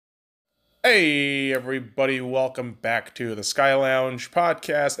Hey, everybody, welcome back to the Sky Lounge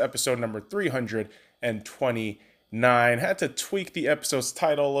podcast, episode number 329. Had to tweak the episode's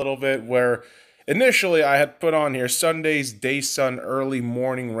title a little bit, where initially I had put on here Sundays, Day Sun, Early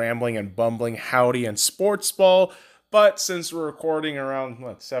Morning Rambling and Bumbling, Howdy, and Sportsball. But since we're recording around,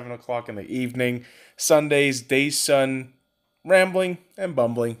 7 o'clock in the evening, Sundays, Day Sun, Rambling and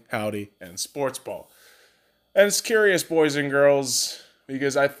Bumbling, Howdy, and Sportsball. And it's curious, boys and girls,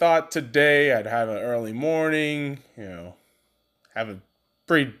 because I thought today I'd have an early morning, have a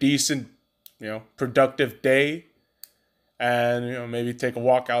pretty decent, productive day, and maybe take a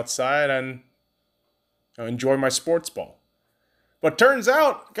walk outside and enjoy my sports ball. But turns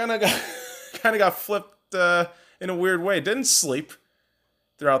out, kind of got flipped in a weird way. Didn't sleep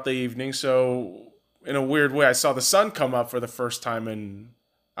throughout the evening, so in a weird way, I saw the sun come up for the first time in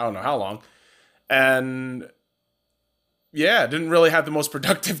I don't know how long, and yeah, didn't really have the most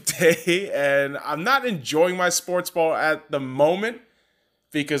productive day, and I'm not enjoying my sports ball at the moment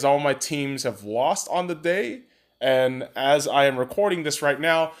because all my teams have lost on the day. And as I am recording this right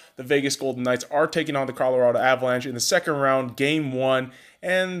now, the Vegas Golden Knights are taking on the Colorado Avalanche in the second round, game one,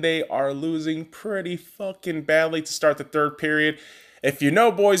 and they are losing pretty fucking badly to start the third period. If you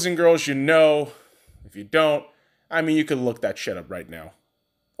know, boys and girls, you know. If you don't, you could look that shit up right now.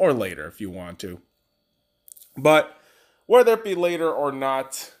 Or later if you want to. But whether it be later or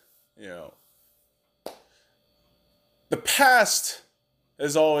not, the past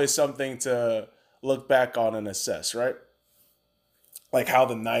is always something to look back on and assess, right? Like how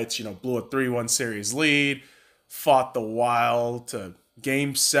the Knights, blew a 3-1 series lead, fought the Wild to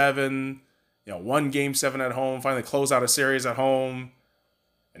game 7, won game 7 at home, finally closed out a series at home,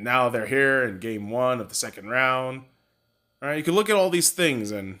 and now they're here in game 1 of the second round. All right, you can look at all these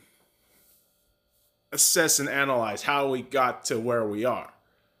things and assess and analyze how we got to where we are.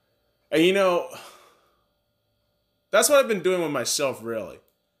 And that's what I've been doing with myself really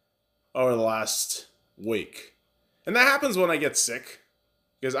over the last week. And that happens when I get sick,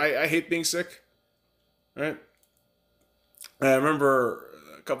 because I hate being sick, right? And I remember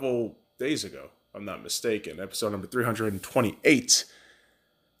a couple days ago, if I'm not mistaken, episode number 328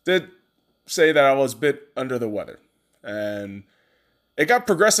 did say that I was a bit under the weather. And it got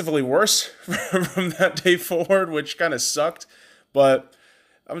progressively worse from that day forward, which kind of sucked. But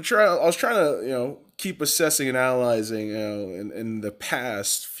I was trying to, keep assessing and analyzing, in the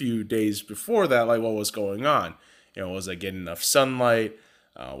past few days before that, like what was going on. Was I getting enough sunlight?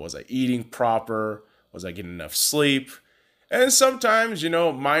 Was I eating proper? Was I getting enough sleep? And sometimes,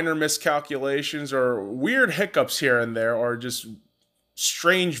 minor miscalculations or weird hiccups here and there, or just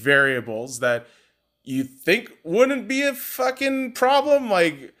strange variables that you think wouldn't be a fucking problem,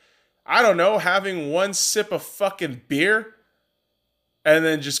 like, I don't know, having one sip of fucking beer and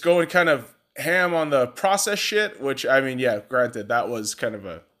then just going kind of ham on the processed shit, which, granted, that was kind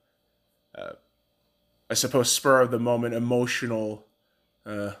of I suppose, spur of the moment emotional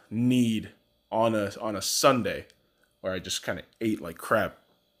need on a Sunday where I just kind of ate like crap.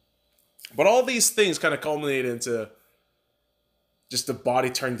 But all these things kind of culminate into just the body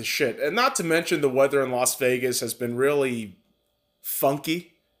turning to shit. And not to mention the weather in Las Vegas has been really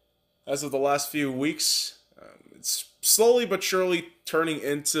funky as of the last few weeks. It's slowly but surely turning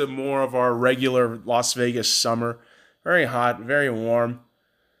into more of our regular Las Vegas summer. Very hot, very warm.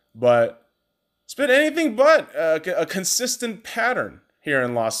 But it's been anything but a consistent pattern here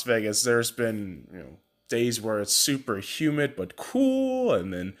in Las Vegas. There's been, days where it's super humid but cool,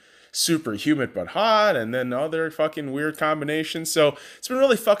 and then super humid but hot, and then other fucking weird combinations. So it's been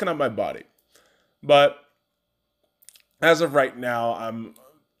really fucking up my body. But as of right now, I'm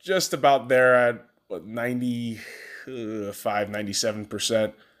just about there at 95,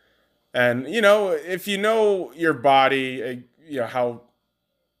 97%. And, if you know your body, how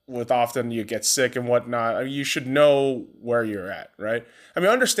with often you get sick and whatnot, you should know where you're at, right?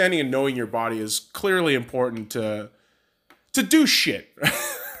 Understanding and knowing your body is clearly important to do shit.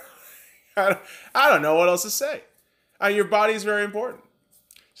 I don't know what else to say. Your body is very important.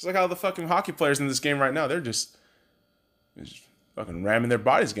 Just like how the fucking hockey players in this game right now, they're just fucking ramming their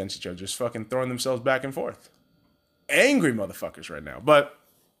bodies against each other, just fucking throwing themselves back and forth. Angry motherfuckers right now. But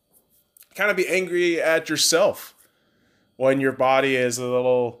kind of be angry at yourself when your body is a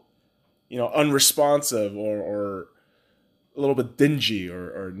little, unresponsive or a little bit dingy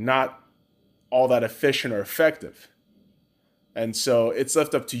or not all that efficient or effective. And so it's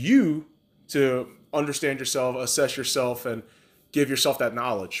left up to you to understand yourself, assess yourself, and give yourself that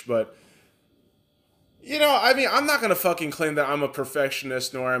knowledge. But, I'm not going to fucking claim that I'm a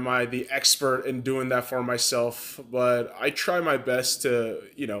perfectionist, nor am I the expert in doing that for myself. But I try my best to,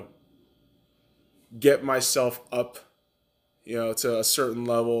 get myself up, to a certain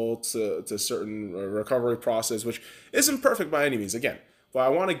level, to a certain recovery process, which isn't perfect by any means, again, but I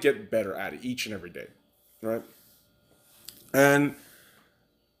want to get better at it each and every day, right? And,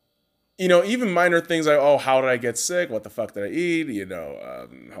 even minor things like, oh, how did I get sick? What the fuck did I eat?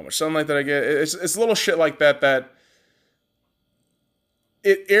 How much sunlight did I get? It's little shit like that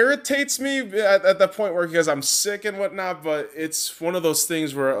it irritates me at that point where, because I'm sick and whatnot, but it's one of those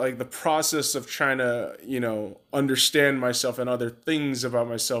things where, like, the process of trying to, understand myself and other things about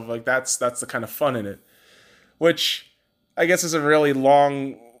myself, like, that's the kind of fun in it, which I guess is a really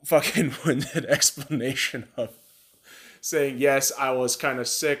long fucking winded explanation of saying, yes, I was kind of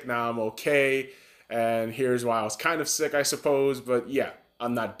sick, now I'm okay, and here's why I was kind of sick, I suppose, but yeah,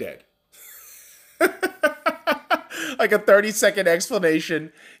 I'm not dead. Like a 30-second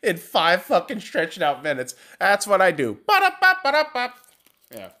explanation in 5 fucking stretched out minutes. That's what I do.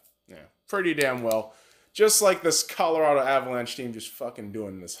 Yeah. Pretty damn well. Just like this Colorado Avalanche team just fucking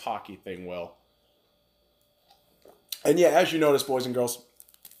doing this hockey thing well. And yeah, as you notice, boys and girls,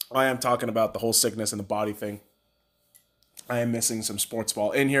 I am talking about the whole sickness and the body thing. I am missing some sports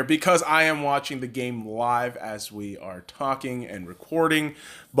ball in here because I am watching the game live as we are talking and recording.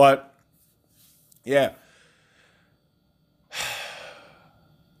 But yeah.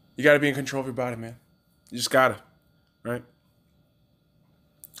 You got to be in control of your body, man. You just got to, right?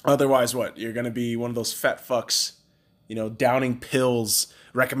 Otherwise, what? You're going to be one of those fat fucks, downing pills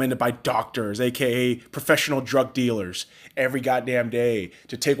recommended by doctors, a.k.a. professional drug dealers, every goddamn day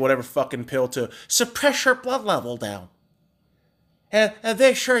to take whatever fucking pill to suppress your blood level down. And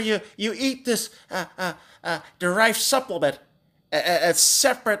make sure you eat this derived supplement as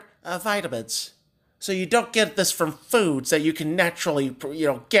separate vitamins. So you don't get this from foods that you can naturally,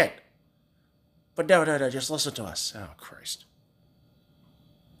 get. But no, just listen to us. Oh, Christ.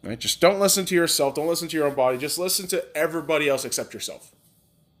 Right? Just don't listen to yourself. Don't listen to your own body. Just listen to everybody else except yourself.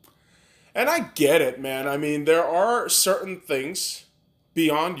 And I get it, man. I mean, there are certain things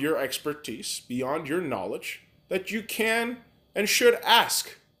beyond your expertise, beyond your knowledge, that you can and should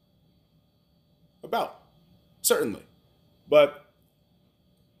ask about. Certainly. But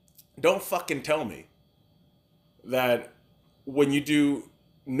don't fucking tell me that when you do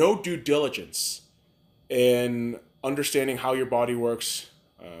no due diligence in understanding how your body works,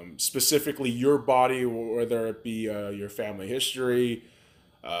 specifically your body, whether it be your family history,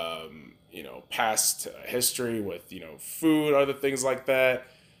 past history with, food, other things like that,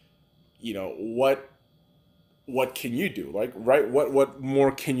 what can you do? Like, right, what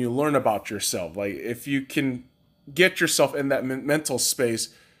more can you learn about yourself? Like, if you can get yourself in that mental space,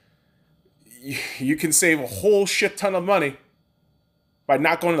 you can save a whole shit ton of money by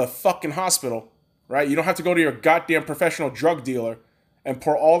not going to the fucking hospital, right? You don't have to go to your goddamn professional drug dealer and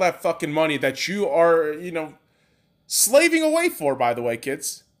pour all that fucking money that you are, slaving away for, by the way,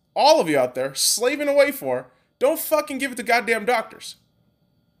 kids. All of you out there, slaving away for. Don't fucking give it to goddamn doctors.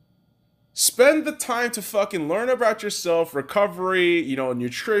 Spend the time to fucking learn about yourself, recovery,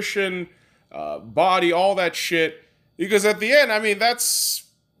 nutrition, body, all that shit. Because at the end, I mean, that's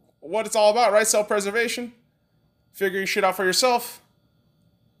what it's all about, right? Self-preservation, figuring shit out for yourself,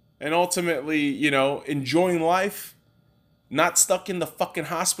 and ultimately, enjoying life, not stuck in the fucking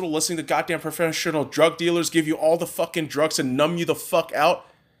hospital, listening to goddamn professional drug dealers give you all the fucking drugs and numb you the fuck out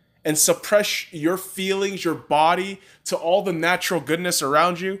and suppress your feelings, your body, to all the natural goodness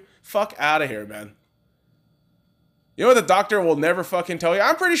around you. Fuck out of here, man. You know what the doctor will never fucking tell you?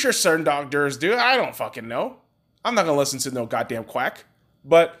 I'm pretty sure certain doctors do. I don't fucking know. I'm not gonna listen to no goddamn quack.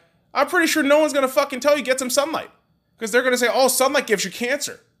 But I'm pretty sure no one's going to fucking tell you get some sunlight. Because they're going to say, oh, sunlight gives you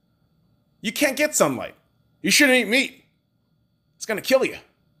cancer. You can't get sunlight. You shouldn't eat meat. It's going to kill you.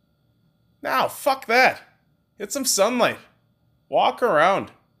 No, fuck that. Get some sunlight. Walk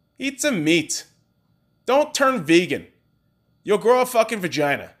around. Eat some meat. Don't turn vegan. You'll grow a fucking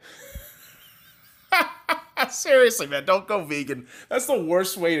vagina. Seriously, man, don't go vegan. That's the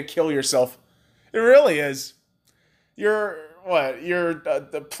worst way to kill yourself. It really is. You're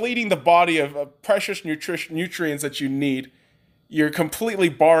depleting the body of precious nutrients that you need. You're completely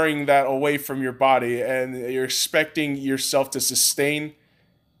barring that away from your body, and you're expecting yourself to sustain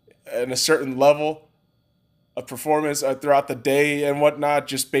in a certain level of performance throughout the day and whatnot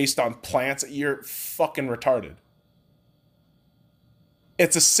just based on plants. You're fucking retarded.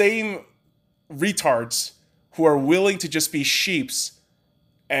 It's the same retards who are willing to just be sheeps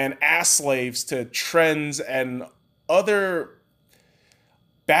and ass slaves to trends and other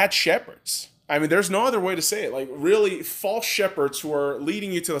bad shepherds. I mean, there's no other way to say it. Like, really false shepherds who are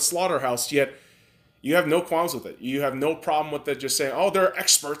leading you to the slaughterhouse, yet you have no qualms with it. You have no problem with it just saying, oh, they're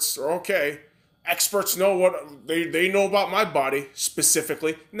experts, or okay. Experts know what they know about my body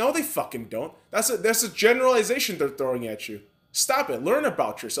specifically. No, they fucking don't. That's a generalization they're throwing at you. Stop it. Learn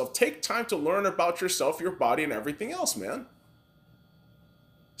about yourself. Take time to learn about yourself, your body, and everything else, man.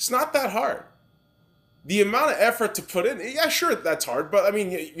 It's not that hard. The amount of effort to put in, yeah, sure, that's hard, but I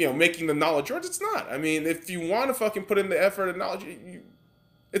mean, making the knowledge yours, it's not. I mean, if you want to fucking put in the effort and knowledge,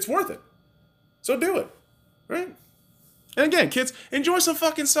 it's worth it. So do it, right? And again, kids, enjoy some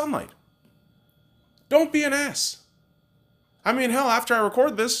fucking sunlight. Don't be an ass. I mean, hell, after I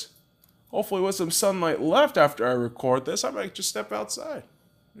record this, hopefully with some sunlight left after I record this, I might just step outside.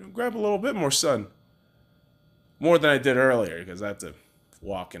 Grab a little bit more sun. More than I did earlier, because I had to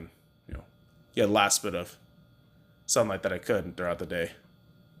walk and, get the last bit of sunlight that I could throughout the day.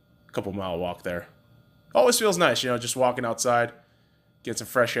 A couple mile walk there. Always feels nice, just walking outside, get some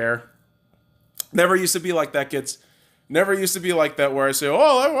fresh air. Never used to be like that, kids. Never used to be like that where I say,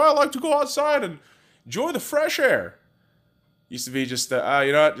 I like to go outside and enjoy the fresh air. Used to be just,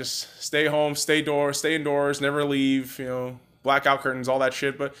 just stay home, stay indoors, never leave, blackout curtains, all that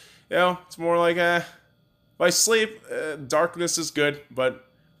shit. But, it's more like, if I sleep, darkness is good. But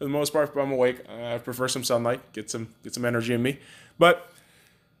for the most part, if I'm awake, I prefer some sunlight, get some energy in me. But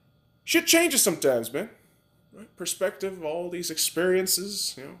shit changes sometimes, man. Right? Perspective of all these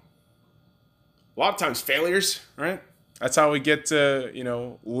experiences, A lot of times failures, right? That's how we get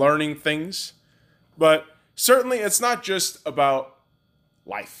to, learning things. But certainly it's not just about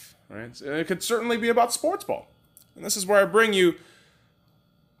life, right? It could certainly be about sports ball. And this is where I bring you,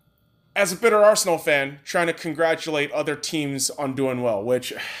 as a bitter Arsenal fan, trying to congratulate other teams on doing well,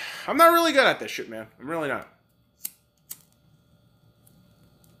 which I'm not really good at this shit, man. I'm really not.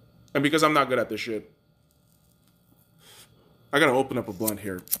 And because I'm not good at this shit, I gotta open up a blunt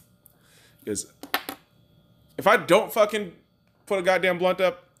here. Because if I don't fucking put a goddamn blunt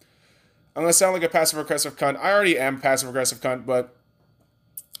up, I'm gonna sound like a passive-aggressive cunt. I already am passive-aggressive cunt, but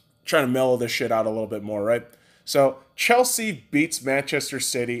trying to mellow this shit out a little bit more, right? So, Chelsea beats Manchester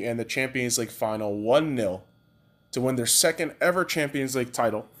City in the Champions League final 1-0 to win their second ever Champions League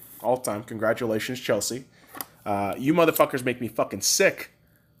title all time. Congratulations, Chelsea. You motherfuckers make me fucking sick.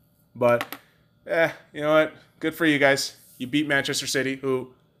 But, you know what? Good for you guys. You beat Manchester City,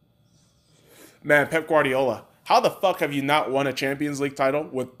 who... Man, Pep Guardiola. How the fuck have you not won a Champions League title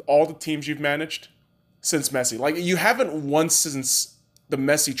with all the teams you've managed since Messi? Like, you haven't won since the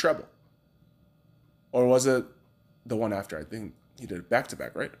Messi treble. Or was it the one after? I think he did it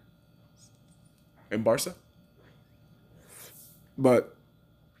back-to-back, right? In Barca? But,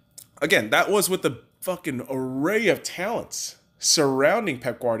 again, that was with the fucking array of talents surrounding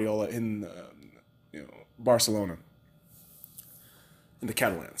Pep Guardiola in Barcelona. In the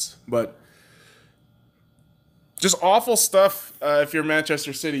Catalans. But just awful stuff if you're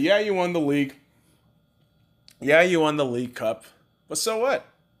Manchester City. Yeah, you won the league. Yeah, you won the League Cup. But so what?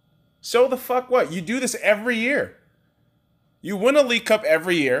 So the fuck what? You do this every year. You win a League Cup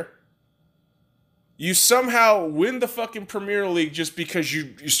every year. You somehow win the fucking Premier League just because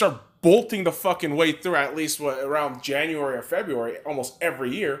you start bolting the fucking way through at least around January or February almost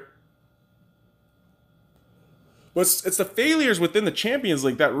every year. But it's the failures within the Champions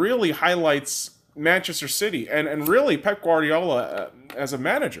League that really highlights Manchester City and really Pep Guardiola as a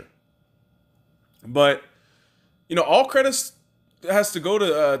manager. But, all credits has to go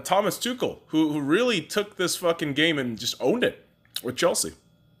to Thomas Tuchel, who really took this fucking game and just owned it with Chelsea.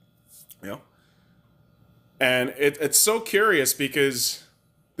 And it's so curious because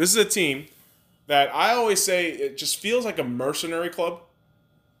this is a team that I always say it just feels like a mercenary club.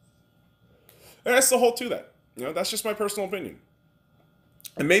 And that's the whole to that. That's just my personal opinion.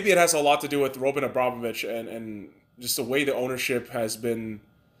 And maybe it has a lot to do with Roman Abramovich and just the way the ownership has been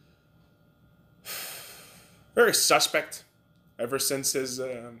very suspect ever since his,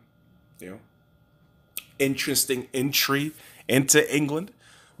 interesting entry into England.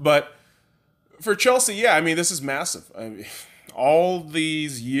 But for Chelsea, yeah, I mean, this is massive. I mean, all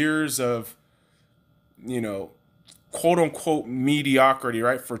these years of, quote-unquote mediocrity,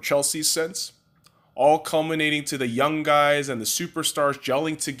 right, for Chelsea's sense, all culminating to the young guys and the superstars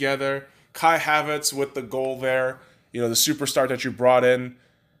gelling together. Kai Havertz with the goal there, the superstar that you brought in,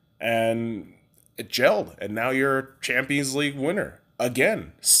 and it gelled. And now you're a Champions League winner.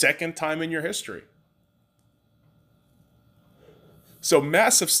 Again, second time in your history. So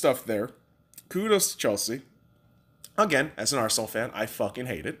massive stuff there. Kudos to Chelsea. Again, as an Arsenal fan, I fucking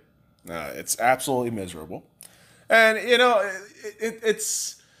hate it. It's absolutely miserable. And,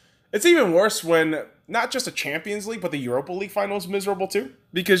 it's even worse when not just a Champions League, but the Europa League final is miserable too.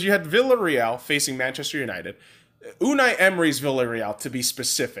 Because you had Villarreal facing Manchester United. Unai Emery's Villarreal, to be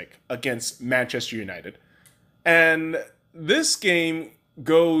specific, against Manchester United. And this game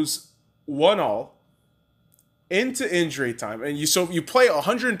goes 1-1 into injury time. And you play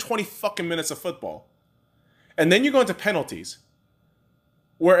 120 fucking minutes of football. And then you go into penalties,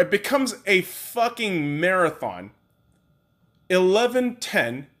 where it becomes a fucking marathon.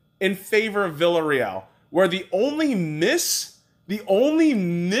 11-10 in favor of Villarreal, where the only missed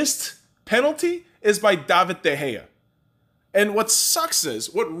penalty is by David De Gea. And what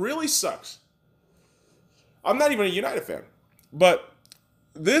really sucks, I'm not even a United fan, but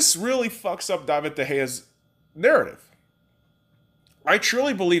this really fucks up David De Gea's narrative. I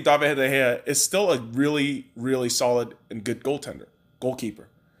truly believe David De Gea is still a really, really solid and good goalkeeper.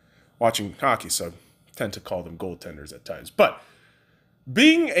 Watching hockey, so I tend to call them goaltenders at times. But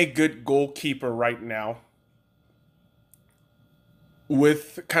being a good goalkeeper right now,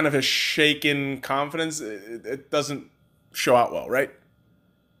 with kind of his shaken confidence, it doesn't show out well, right?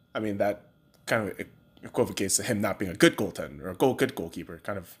 I mean, that kind of equivocates to him not being a good goaltender or a good goalkeeper.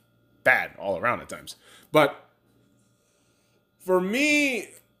 Kind of bad all around at times. But for me,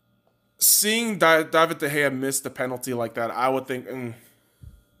 seeing David De Gea miss the penalty like that, I would think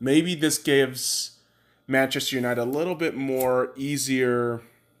maybe this gives Manchester United a little bit more easier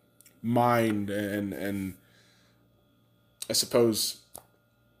mind and I suppose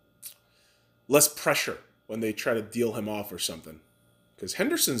less pressure when they try to deal him off or something. Because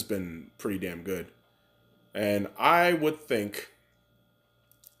Henderson's been pretty damn good. And I would think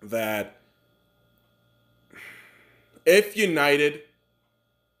that if United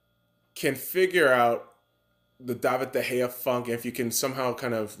can figure out the David De Gea funk, if you can somehow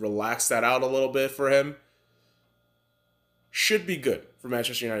kind of relax that out a little bit for him, should be good for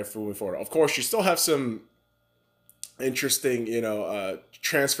Manchester United moving forward. Of course, you still have some interesting,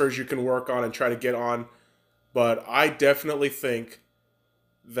 transfers you can work on and try to get on, but I definitely think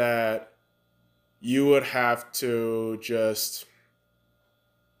that you would have to just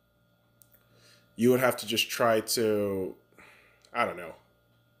try to, I don't know,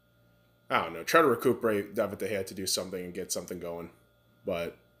 try to recuperate David De Gea to do something and get something going.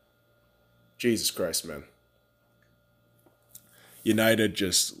 But Jesus Christ, man. United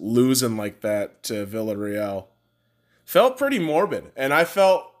just losing like that to Villarreal felt pretty morbid. And I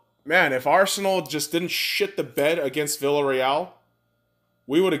felt, man, if Arsenal just didn't shit the bed against Villarreal,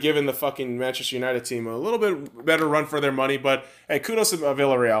 we would have given the fucking Manchester United team a little bit better run for their money. But hey, kudos to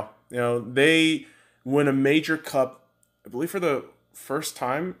Villarreal. They win a major cup, I believe, for the first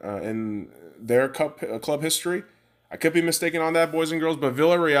time in their club history. I could be mistaken on that, boys and girls, but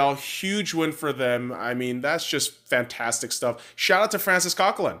Villarreal, huge win for them. I mean, that's just fantastic stuff. Shout out to Francis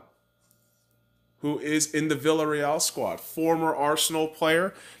Coquelin, who is in the Villarreal squad. Former Arsenal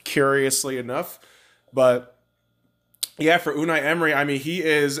player, curiously enough. But yeah, for Unai Emery, I mean, he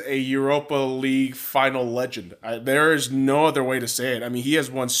is a Europa League final legend. There is no other way to say it. I mean, he has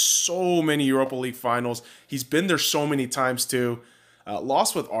won so many Europa League finals. He's been there so many times too.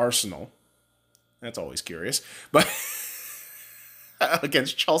 Lost with Arsenal. That's always curious. But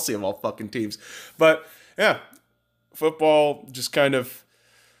against Chelsea of all fucking teams. But yeah, football just kind of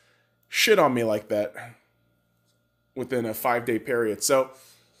shit on me like that within a 5-day period. So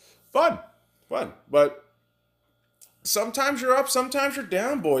fun. But sometimes you're up, sometimes you're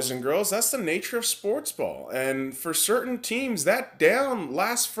down, boys and girls. That's the nature of sports ball. And for certain teams, that down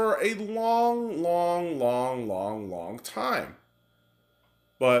lasts for a long time.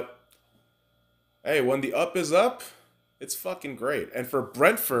 But hey, when the up is up, it's fucking great. And for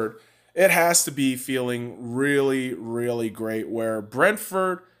Brentford, it has to be feeling really, really great, where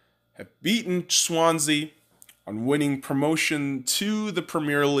Brentford have beaten Swansea on winning promotion to the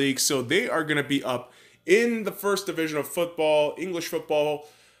Premier League. So they are going to be up in the first division of football, English football,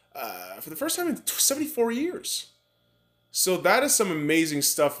 for the first time in 74 years. So that is some amazing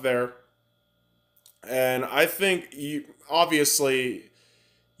stuff there. And I think you're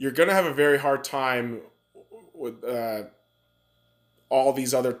going to have a very hard time with all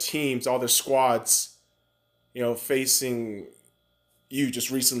these other teams, all their squads, facing you just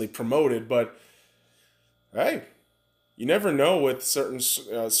recently promoted. But hey, you never know with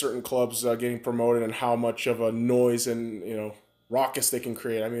certain clubs getting promoted and how much of a noise and raucous they can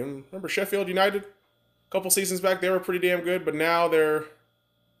create. I mean, remember Sheffield United? A couple seasons back, they were pretty damn good, but now they're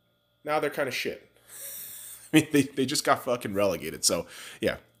kind of shit. I mean, they just got fucking relegated. So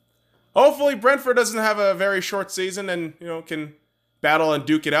yeah. Hopefully Brentford doesn't have a very short season and, can battle and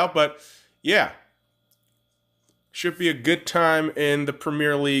duke it out. But yeah, should be a good time in the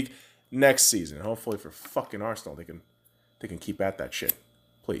Premier League next season. Hopefully for fucking Arsenal, they can keep at that shit.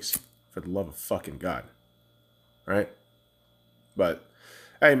 Please, for the love of fucking God. right? But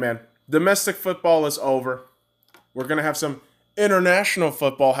hey, man, domestic football is over. We're going to have some international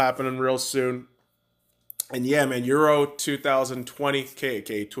football happening real soon. And yeah, man, Euro 2020,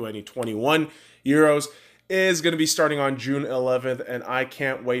 KK 2021 Euros is going to be starting on June 11th, and I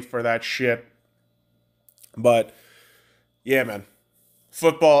can't wait for that shit. But yeah, man,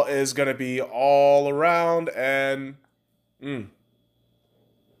 football is going to be all around, and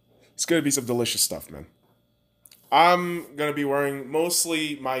it's going to be some delicious stuff, man. I'm going to be wearing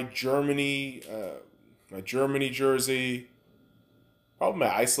mostly my Germany jersey, probably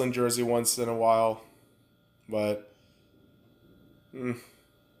my Iceland jersey once in a while, but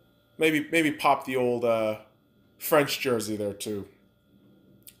maybe pop the old French jersey there too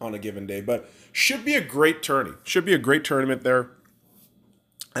on a given day. But should be a great tourney. Should be a great tournament there.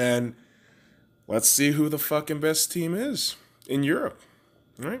 And let's see who the fucking best team is in Europe.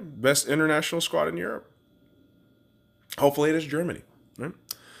 Right? Best international squad in Europe. Hopefully it is Germany. Right?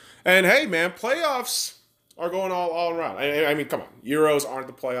 And hey, man, playoffs are going all around. I mean, come on. Euros aren't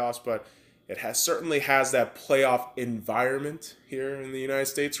the playoffs, but it certainly has that playoff environment here in the United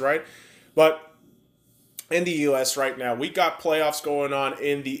States, right? But in the U.S. right now, we got playoffs going on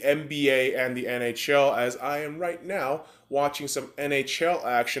in the NBA and the NHL, as I am right now watching some NHL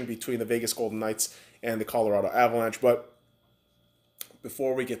action between the Vegas Golden Knights and the Colorado Avalanche. But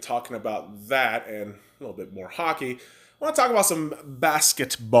before we get talking about that and a little bit more hockey, I want to talk about some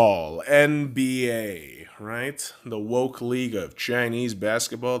basketball, NBA, right? The woke league of Chinese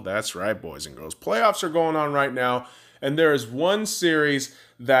basketball. That's right, boys and girls. Playoffs are going on right now, and there is one series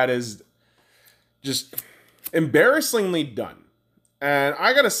that is just embarrassingly done. And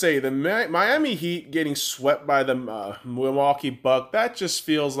I got to say, the Miami Heat getting swept by the Milwaukee Bucks, that just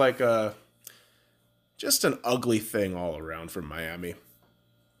feels like just an ugly thing all around for Miami.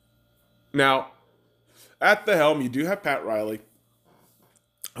 Now, at the helm, you do have Pat Riley,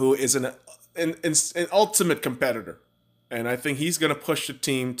 who is an ultimate competitor. And I think he's going to push the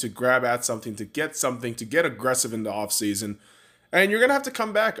team to grab at something, to get aggressive in the offseason. And you're going to have to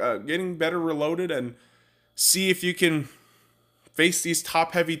come back getting better reloaded and see if you can face these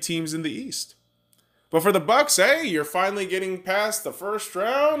top-heavy teams in the East. But for the Bucks, hey, you're finally getting past the first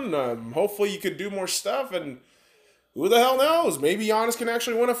round. Hopefully you could do more stuff, and who the hell knows? Maybe Giannis can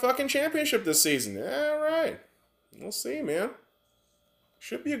actually win a fucking championship this season. Yeah, right. We'll see, man.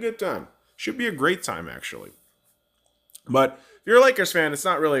 Should be a good time. Should be a great time, actually. But if you're a Lakers fan, it's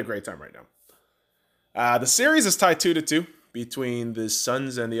not really a great time right now. The series is tied 2-2 between the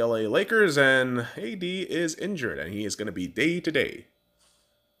Suns and the LA Lakers, and AD is injured, and he is going to be day-to-day.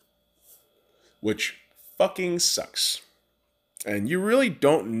 Which fucking sucks. And you really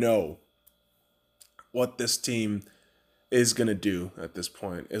don't know what this team is going to do at this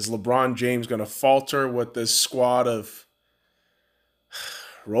point. Is LeBron James going to falter with this squad of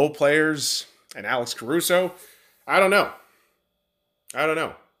role players and Alex Caruso? I don't know.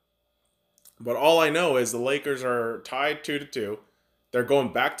 But all I know is the Lakers are tied 2-2. They're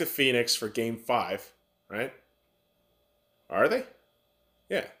going back to Phoenix for Game 5, right? Are they?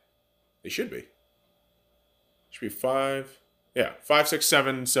 Yeah, they should be. Should be 5. Yeah, 5, 6,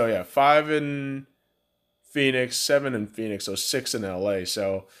 7. So yeah, 5 in Phoenix, 7 in Phoenix, so 6 in LA.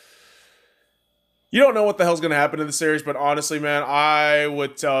 So you don't know what the hell's going to happen in the series, but honestly, man, I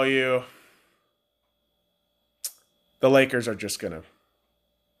would tell you the Lakers are just going to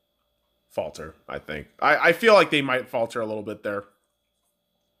falter, I think. I feel like they might falter a little bit there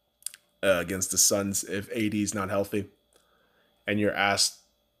against the Suns if AD's not healthy. And you're asked,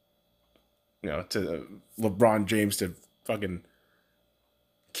 to LeBron James to fucking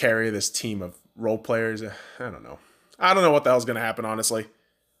carry this team of role players. I don't know. I don't know what the hell's going to happen, honestly.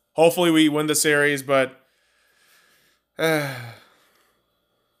 Hopefully we win the series, but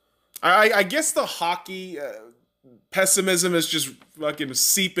I guess the hockey pessimism is just fucking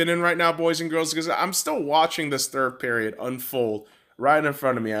seeping in right now, boys and girls, because I'm still watching this third period unfold right in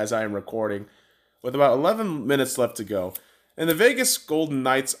front of me as I am recording with about 11 minutes left to go. And the Vegas Golden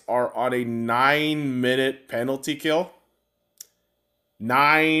Knights are on a 9-minute penalty kill.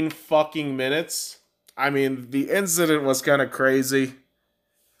 9 fucking minutes. I mean, the incident was kind of crazy.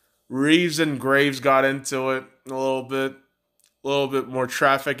 Reeves and Graves got into it a little bit. A little bit more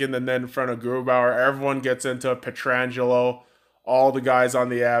traffic in the net in front of Grubauer. Everyone gets into it. Pietrangelo. All the guys on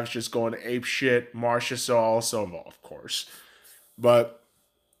the Avs just going ape shit. Marchessault also involved, of course. But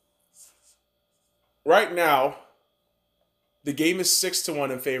right now, the game is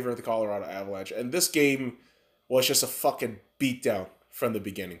 6-1 in favor of the Colorado Avalanche. And this game was just a fucking beatdown from the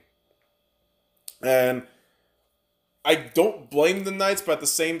beginning. And I don't blame the Knights, but at the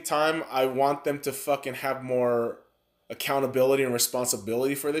same time, I want them to fucking have more accountability and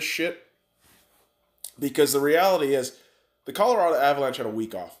responsibility for this shit. Because the reality is, the Colorado Avalanche had a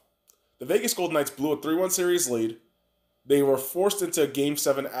week off. The Vegas Golden Knights blew a 3-1 series lead. They were forced into a Game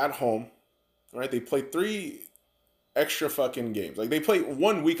 7 at home. Right? They played 3 extra fucking games. Like, they played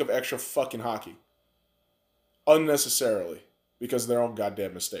 1 week of extra fucking hockey. Unnecessarily. Because of their own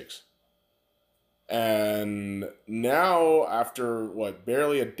goddamn mistakes. And now, after,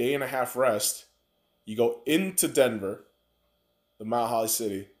 barely a day and a half rest, you go into Denver, the Mile High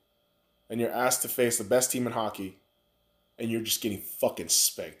City, and you're asked to face the best team in hockey, and you're just getting fucking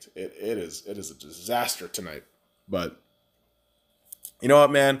spanked. It is a disaster tonight. But, you know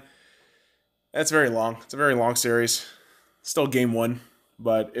what, man? That's very long. It's a very long series. Still game 1.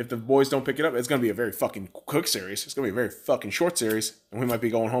 But if the boys don't pick it up, it's going to be a very fucking quick series. It's going to be a very fucking short series, and we might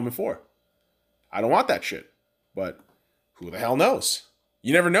be going home in 4. I don't want that shit. But who the hell knows?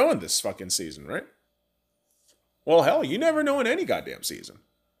 You never know in this fucking season, right? Well, hell, you never know in any goddamn season.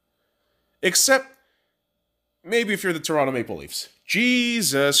 Except maybe if you're the Toronto Maple Leafs.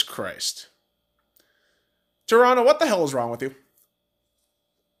 Jesus Christ. Toronto, what the hell is wrong with you?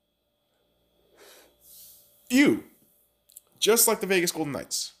 You, just like the Vegas Golden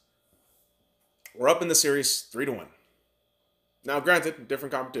Knights, we're up in the series 3-1. Now, granted,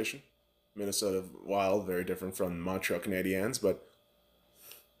 different competition. Minnesota Wild, very different from Montreal Canadiens, but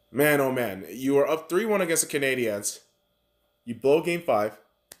man, oh man, you are up 3-1 against the Canadiens. You blow Game 5.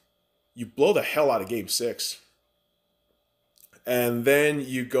 You blow the hell out of Game 6. And then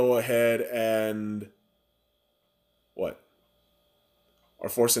you go ahead and are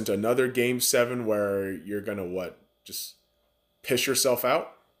forced into another Game 7 where you're going to just piss yourself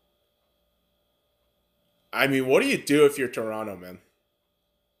out? I mean, what do you do if you're Toronto, man?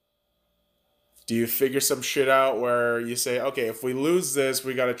 Do you figure some shit out where you say, okay, if we lose this,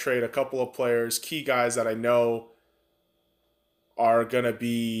 we got to trade a couple of players, key guys that I know are going to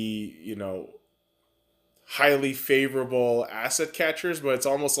be, highly favorable asset catchers, but it's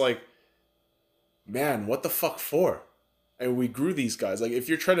almost like, man, what the fuck for? And we grew these guys. Like, if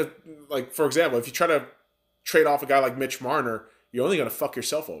you're trying to, for example, if you try to trade off a guy like Mitch Marner, you're only going to fuck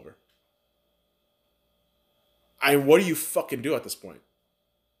yourself over. What do you fucking do at this point?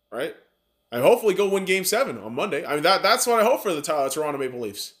 Right? And hopefully go win Game 7 on Monday. I mean, that's what I hope for the Toronto Maple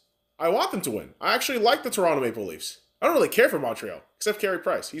Leafs. I want them to win. I actually like the Toronto Maple Leafs. I don't really care for Montreal, except Carey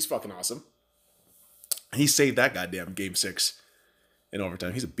Price. He's fucking awesome. He saved that goddamn Game 6 in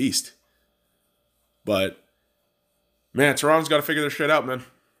overtime. He's a beast. But, man, Toronto's got to figure their shit out, man.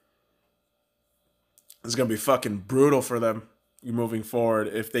 It's going to be fucking brutal for them moving forward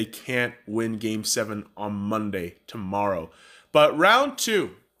if they can't win Game 7 on Monday, tomorrow. But round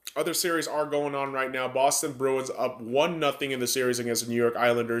 2. Other series are going on right now. Boston Bruins up 1-0 in the series against the New York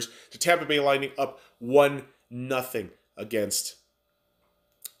Islanders. The Tampa Bay Lightning up 1-0 against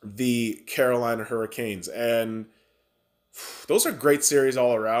the Carolina Hurricanes. And those are great series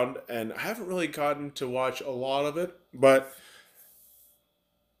all around. And I haven't really gotten to watch a lot of it. But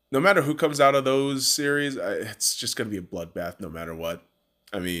no matter who comes out of those series, it's just going to be a bloodbath no matter what.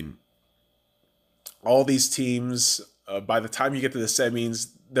 I mean, all these teams, by the time you get to the semis,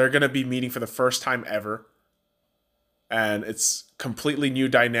 they're going to be meeting for the first time ever. And it's completely new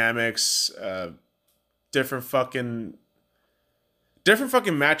dynamics, different fucking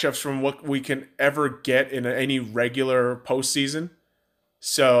matchups from what we can ever get in any regular postseason.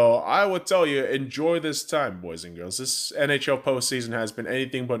 So I would tell you, enjoy this time, boys and girls. This NHL postseason has been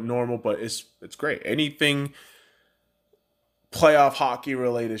anything but normal, but it's great. Anything playoff hockey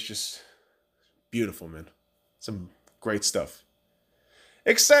related is just beautiful, man. Some great stuff.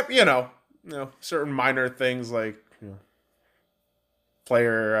 Except, certain minor things like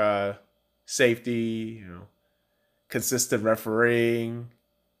player safety, consistent refereeing,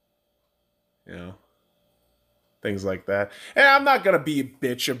 things like that. And I'm not going to be a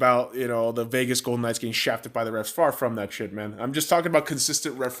bitch about, the Vegas Golden Knights getting shafted by the refs. Far from that shit, man. I'm just talking about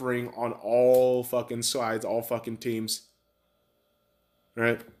consistent refereeing on all fucking sides, all fucking teams.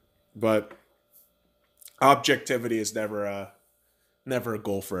 Right? But objectivity is never a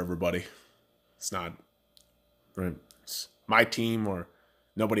goal for everybody. It's not. Right? It's my team or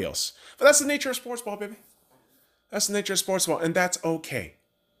nobody else. But that's the nature of sports ball, baby. That's the nature of sports ball, and that's okay.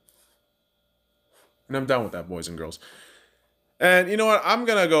 And I'm done with that, boys and girls. And you know what? I'm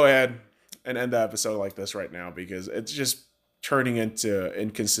going to go ahead and end the episode like this right now because it's just turning into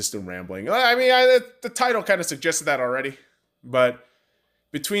inconsistent rambling. I mean, the title kind of suggested that already. But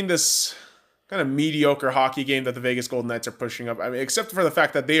between this kind of mediocre hockey game that the Vegas Golden Knights are pushing up, I mean, except for the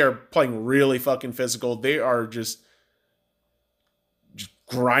fact that they are playing really fucking physical, they are just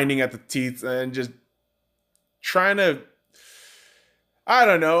grinding at the teeth and just trying to, I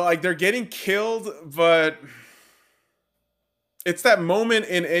don't know, like they're getting killed, but it's that moment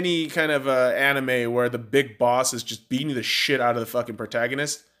in any kind of anime where the big boss is just beating the shit out of the fucking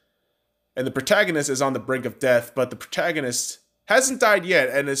protagonist. And the protagonist is on the brink of death, but the protagonist hasn't died yet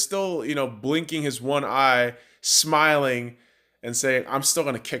and is still, blinking his one eye, smiling, and saying, I'm still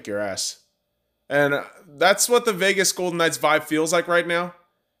going to kick your ass. And that's what the Vegas Golden Knights vibe feels like right now.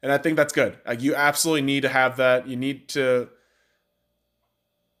 And I think that's good. Like, you absolutely need to have that. You need to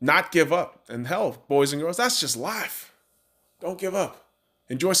not give up. And hell, boys and girls, that's just life. Don't give up.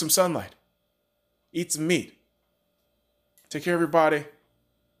 Enjoy some sunlight. Eat some meat. Take care of your body.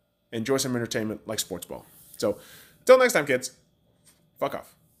 Enjoy some entertainment like Sportsball. So, till next time, kids. Fuck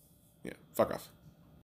off. Yeah, fuck off.